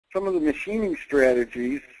some of the machining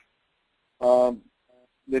strategies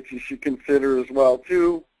that you should consider as well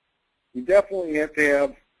too. You definitely have to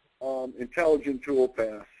have intelligent tool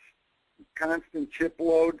paths. Constant chip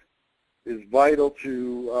load is vital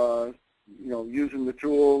to using the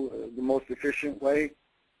tool the most efficient way.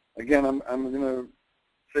 Again, I'm going to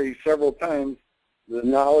say several times the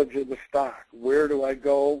knowledge of the stock. Where do I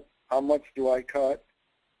go? How much do I cut?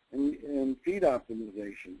 And feed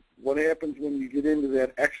optimization. What happens when you get into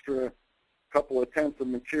that extra couple of tenths of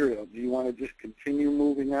material? Do you want to just continue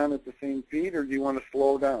moving on at the same feed, or do you want to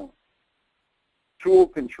slow down? Tool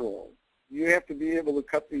control. You have to be able to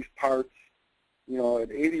cut these parts,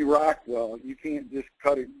 at 80 Rockwell. You can't just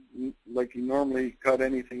cut it like you normally cut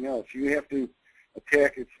anything else. You have to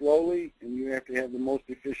attack it slowly, and you have to have the most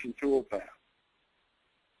efficient tool path.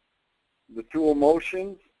 The tool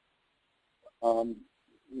motions,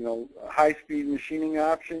 high-speed machining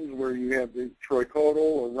options where you have the trochoidal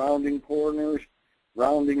or rounding corners,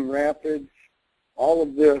 rounding rapids. All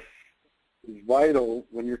of this is vital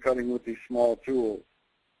when you're cutting with these small tools.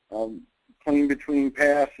 Clean between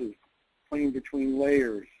passes, clean between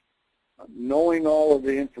layers. Knowing all of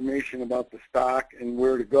the information about the stock and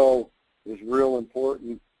where to go is real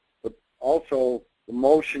important, but also the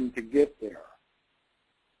motion to get there.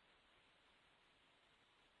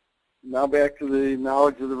 Now back to the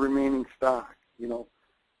knowledge of the remaining stock.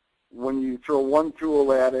 When you throw one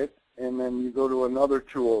tool at it and then you go to another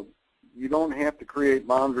tool, you don't have to create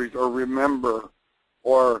boundaries or remember,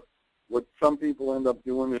 or what some people end up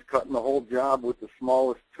doing is cutting the whole job with the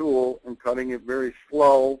smallest tool and cutting it very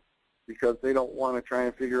slow because they don't want to try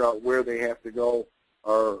and figure out where they have to go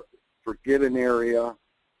or forget an area.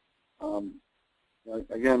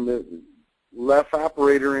 Again, the less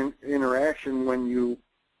operator interaction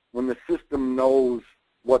when the system knows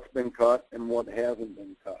what's been cut and what hasn't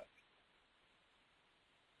been cut.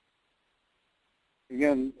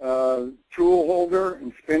 Again, tool holder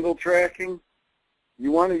and spindle tracking.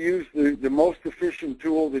 You want to use the most efficient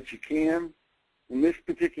tool that you can. In this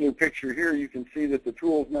particular picture here, you can see that the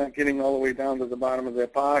tool's not getting all the way down to the bottom of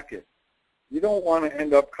that pocket. You don't want to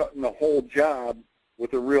end up cutting the whole job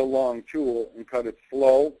with a real long tool and cut it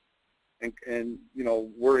slow and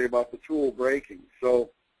worry about the tool breaking. So,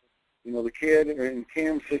 the CAD and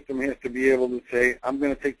CAM system has to be able to say, I'm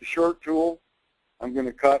going to take the short tool, I'm going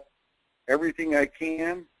to cut everything I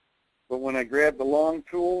can, but when I grab the long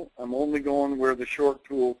tool, I'm only going where the short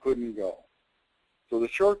tool couldn't go. So the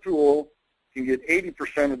short tool can get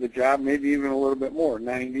 80% of the job, maybe even a little bit more,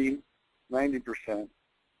 90%. The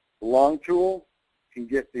long tool can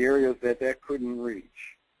get the areas that couldn't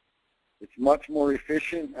reach. It's much more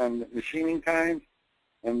efficient on the machining time,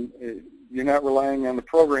 and you're not relying on the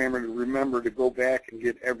programmer to remember to go back and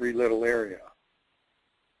get every little area.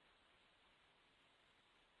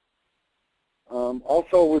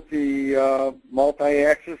 Also with the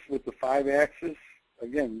multi-axis, with the 5-axis,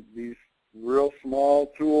 again, these real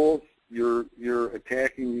small tools, you're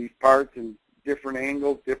attacking these parts in different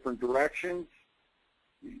angles, different directions.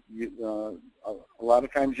 A lot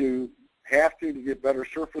of times you have to get better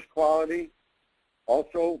surface quality.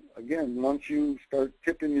 Also, again, once you start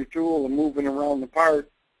tipping your tool and moving around the part,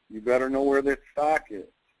 you better know where that stock is.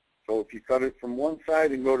 So if you cut it from one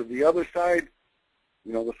side and go to the other side,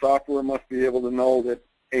 the software must be able to know that,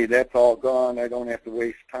 hey, that's all gone. I don't have to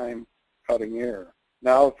waste time cutting air.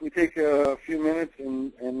 Now, if we take a few minutes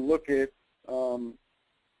and look at some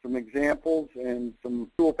examples and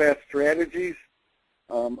some toolpath strategies,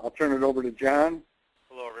 I'll turn it over to John.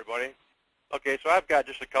 Hello, everybody. Okay, so I've got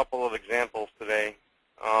just a couple of examples today.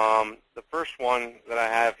 The first one that I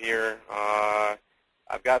have here,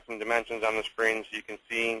 I've got some dimensions on the screen so you can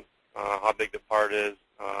see how big the part is.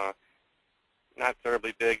 Not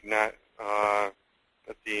terribly big.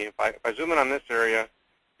 Let's see. If I zoom in on this area,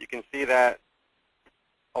 you can see that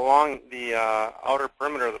along the outer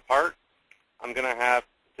perimeter of the part, I'm going to have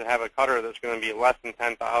a cutter that's going to be less than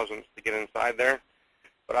 10 thousandths to get inside there.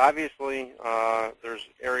 But obviously, there's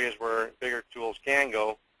areas where bigger tools can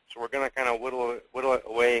go, so we're going to kind of whittle it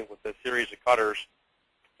away with a series of cutters.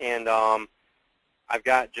 And I've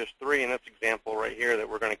got just 3 in this example right here that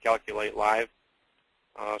we're going to calculate live.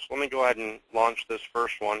 So let me go ahead and launch this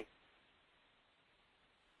first one.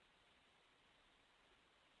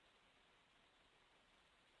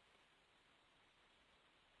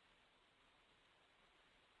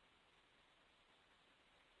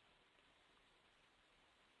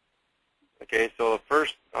 Okay, so the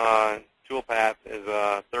first tool path is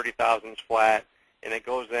 30 thousandths flat, and it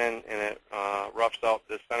goes in and it roughs out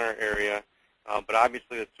this center area. But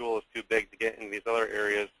obviously the tool is too big to get into these other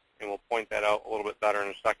areas, and we'll point that out a little bit better in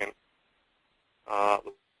a second.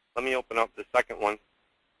 let me open up the second one.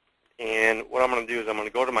 And what I'm going to do is I'm going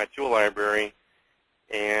to go to my tool library,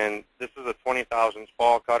 and this is a 20 thousandths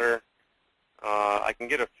ball cutter. I can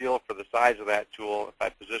get a feel for the size of that tool if I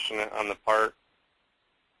position it on the part,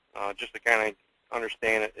 just to kind of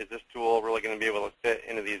understand it. Is this tool really going to be able to fit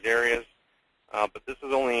into these areas? But this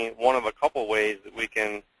is only one of a couple ways that we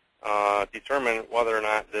can determine whether or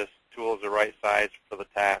not this tool is the right size for the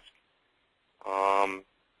task.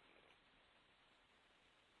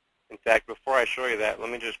 In fact, before I show you that, let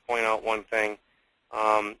me just point out one thing.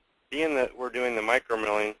 Being that we're doing the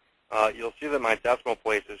micromilling, you'll see that my decimal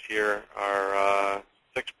places here are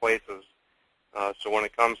 6 places. So when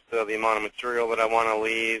it comes to the amount of material that I want to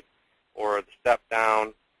leave or the step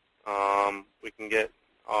down, we can get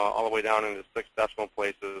all the way down into 6 decimal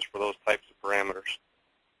places for those types of parameters.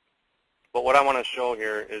 But what I want to show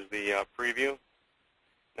here is the preview.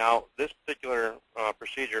 Now, this particular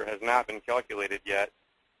procedure has not been calculated yet,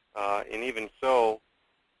 and even so,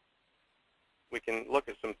 we can look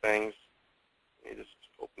at some things. Let me just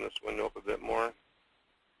open this window up a bit more.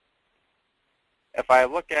 If I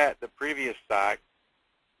look at the previous stock,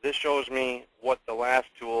 this shows me what the last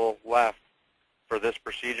tool left for this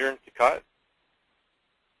procedure to cut.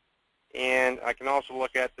 And I can also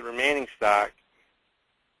look at the remaining stock.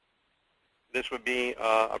 This would be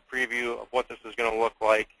a preview of what this is going to look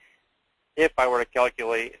like if I were to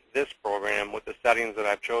calculate this program with the settings that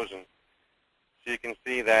I've chosen. So you can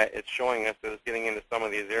see that it's showing us that it's getting into some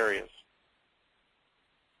of these areas.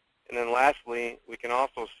 And then lastly, we can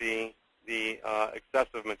also see the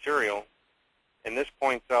excessive material. And this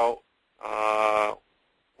points out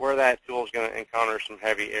where that tool is going to encounter some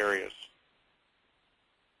heavy areas.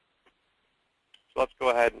 So let's go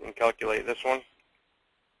ahead and calculate this one.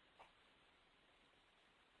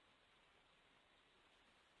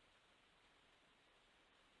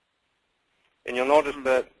 And you'll notice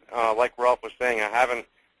that, like Ralph was saying, I haven't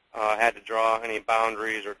had to draw any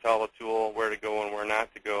boundaries or tell the tool where to go and where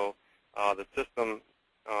not to go. The system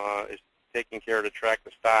is taking care to track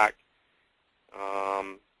the stock.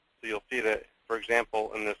 So you'll see that, for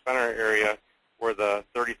example, in the center area where the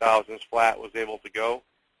 30 thousandths flat was able to go,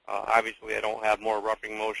 obviously I don't have more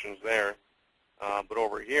roughing motions there. But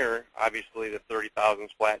over here, obviously the 30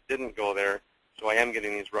 thousandths flat didn't go there, so I am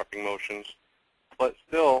getting these roughing motions. But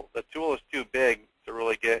still, the tool is too big to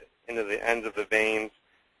really get into the ends of the veins.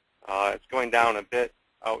 It's going down a bit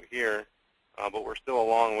out here, but we're still a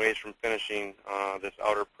long ways from finishing this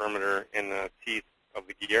outer perimeter in the teeth of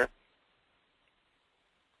the gear.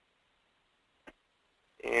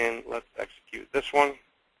 And let's execute this one.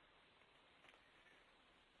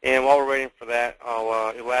 And while we're waiting for that,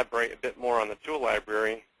 I'll elaborate a bit more on the tool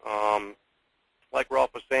library. Like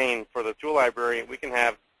Ralph was saying, for the tool library, we can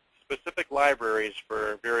have specific libraries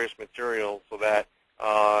for various materials so that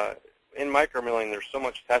in micromilling there's so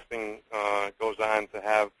much testing goes on to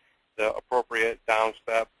have the appropriate down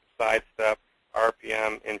step, side step,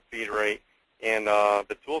 RPM, and feed rate. And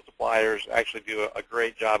the tool suppliers actually do a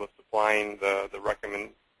great job of supplying the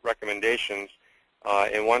recommendations.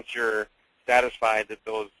 And once you're satisfied that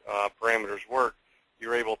those parameters work,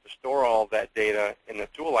 you're able to store all of that data in the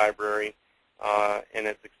tool library, and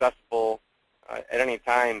it's accessible at any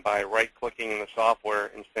time by right-clicking in the software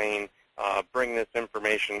and saying, bring this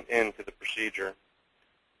information into the procedure.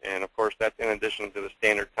 And of course, that's in addition to the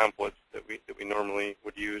standard templates that we normally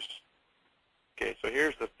would use. Okay, so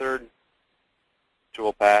here's the third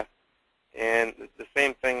tool path, and the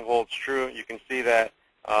same thing holds true. You can see that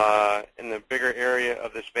in the bigger area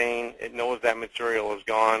of this vein, it knows that material is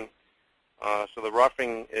gone. So the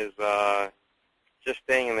roughing is just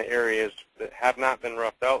staying in the areas that have not been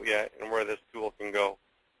roughed out yet and where this tool can go.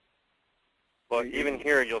 But even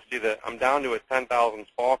here, you'll see that I'm down to a 10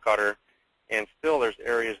 thousandths ball cutter, and still there's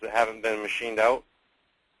areas that haven't been machined out.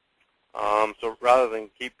 So rather than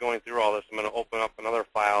keep going through all this, I'm going to open up another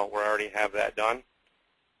file where I already have that done.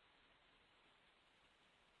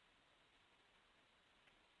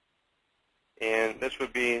 And this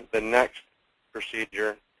would be the next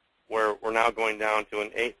procedure where we're now going down to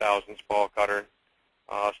an 8 thousandths ball cutter,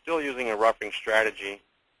 still using a roughing strategy.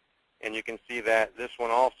 And you can see that this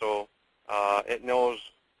one also, it knows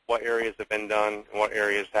what areas have been done and what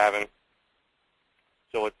areas haven't.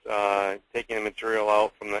 So it's taking the material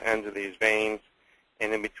out from the ends of these veins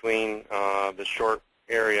and in between the short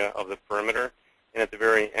area of the perimeter and at the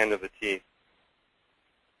very end of the teeth.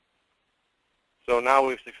 So now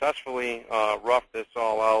we've successfully roughed this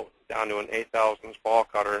all out down to an 8 thousandths ball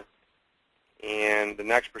cutter. And the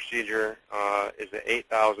next procedure is an 8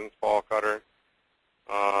 thousandths ball cutter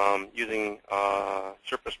using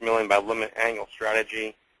surface milling by limit angle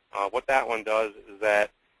strategy. What that one does is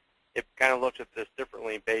that it kind of looks at this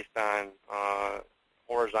differently based on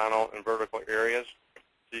horizontal and vertical areas.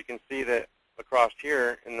 So you can see that across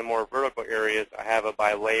here in the more vertical areas, I have a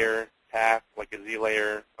bi-layer path, like a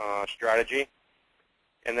Z-layer strategy.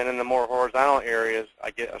 And then in the more horizontal areas,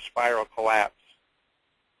 I get a spiral collapse.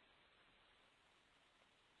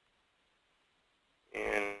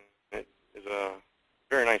 And it is a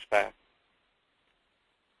very nice path.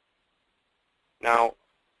 Now,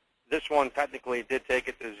 this one technically did take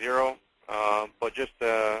it to 0, but just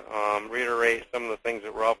to reiterate some of the things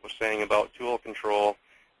that Ralph was saying about tool control,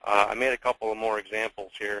 I made a couple of more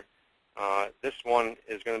examples here. This one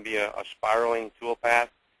is going to be a spiraling tool path.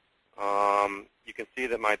 You can see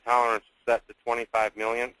that my tolerance is set to 25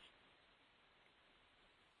 millionths.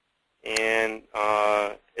 And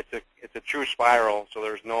it's a true spiral, so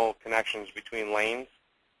there's no connections between lanes.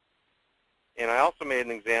 And I also made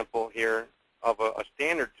an example here of a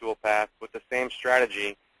standard tool path with the same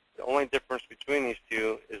strategy. The only difference between these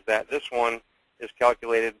two is that this one is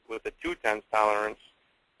calculated with a 2/10 tolerance,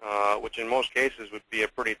 which in most cases would be a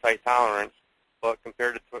pretty tight tolerance, but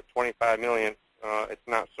compared to 25 millionths, it's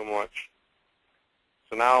not so much.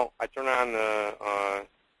 So now I turn on the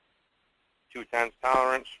 2/10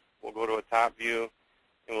 tolerance. We'll go to a top view,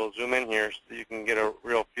 and we'll zoom in here so you can get a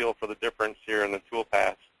real feel for the difference here in the tool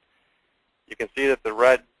paths. You can see that the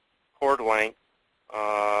red cord length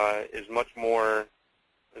is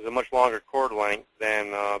a much longer cord length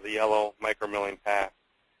than the yellow micromilling path.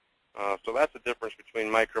 So that's the difference between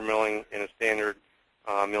micromilling and a standard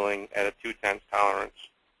milling at a 2/10 tolerance.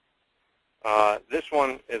 This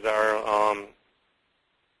one is our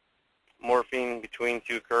morphine between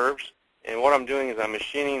two curves. And what I'm doing is I'm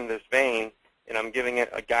machining this vane, and I'm giving it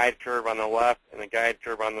a guide curve on the left and a guide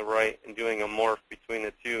curve on the right, and doing a morph between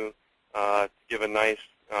the two to give a nice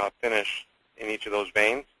finish in each of those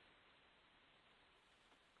veins.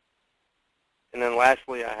 And then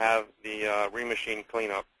lastly, I have the remachine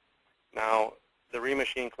cleanup. Now, the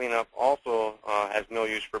remachine cleanup also has no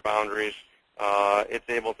use for boundaries. It's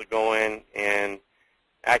able to go in and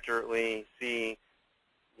accurately see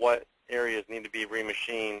what areas need to be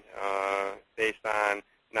remachined based on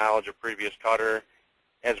knowledge of previous cutter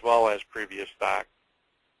as well as previous stock.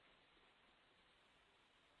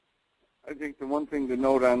 I think the one thing to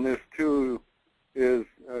note on this too is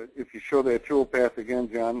if you show that tool path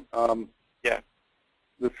again, John. Yeah.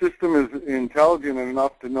 The system is intelligent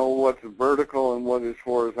enough to know what's vertical and what is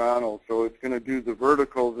horizontal. So it's going to do the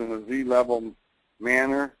verticals in a Z-level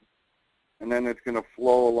manner, and then it's going to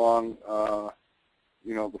flow along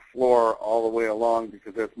the floor all the way along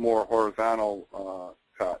because that's more horizontal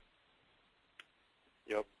cut.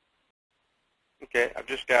 Yep. Okay, I've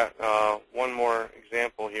just got one more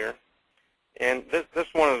example here. And this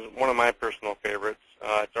one is one of my personal favorites.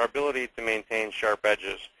 It's our ability to maintain sharp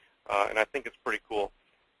edges, and I think it's pretty cool.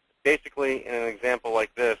 Basically, in an example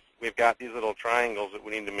like this, we've got these little triangles that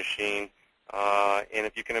we need to machine, and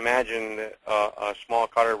if you can imagine a small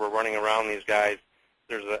cutter, we're running around these guys,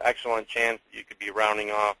 there's an excellent chance that you could be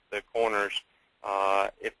rounding off the corners.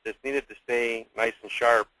 If this needed to stay nice and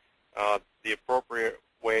sharp, the appropriate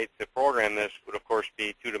way to program this would, of course,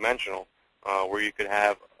 be two-dimensional, where you could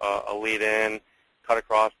have a lead in, cut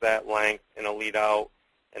across that length, and a lead out,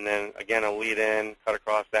 and then, again, a lead in, cut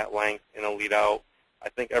across that length, and a lead out. I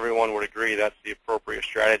think everyone would agree that's the appropriate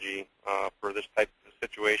strategy for this type of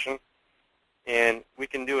situation. And we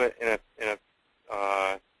can do it in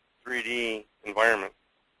a 3D environment.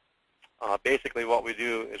 Basically what we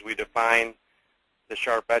do is we define the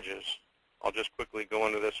sharp edges. I'll just quickly go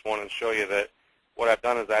into this one and show you that what I've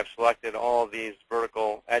done is I've selected all of these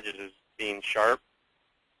vertical edges as being sharp.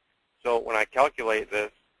 So when I calculate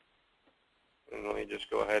this, and let me just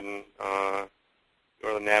go ahead and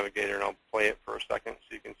go to the navigator and I'll play it for a second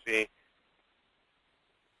so you can see.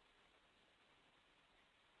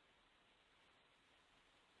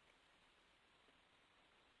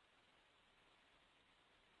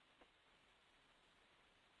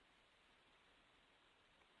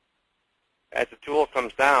 As the tool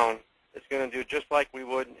comes down, it's going to do just like we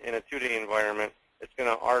would in a 2D environment. It's going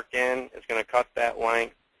to arc in, it's going to cut that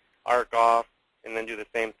length, arc off, and then do the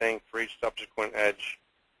same thing for each subsequent edge.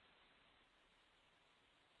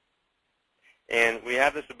 And we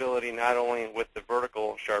have this ability not only with the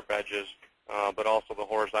vertical sharp edges, but also the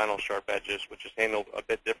horizontal sharp edges, which is handled a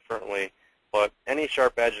bit differently. But any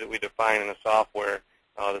sharp edge that we define in the software,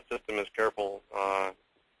 the system is careful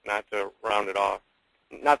not to round it off.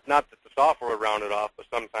 Not that the software would round it off, but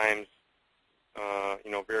sometimes,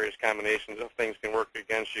 various combinations of things can work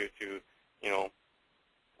against you to,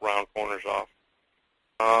 round corners off.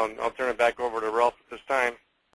 I'll turn it back over to Ralph at this time.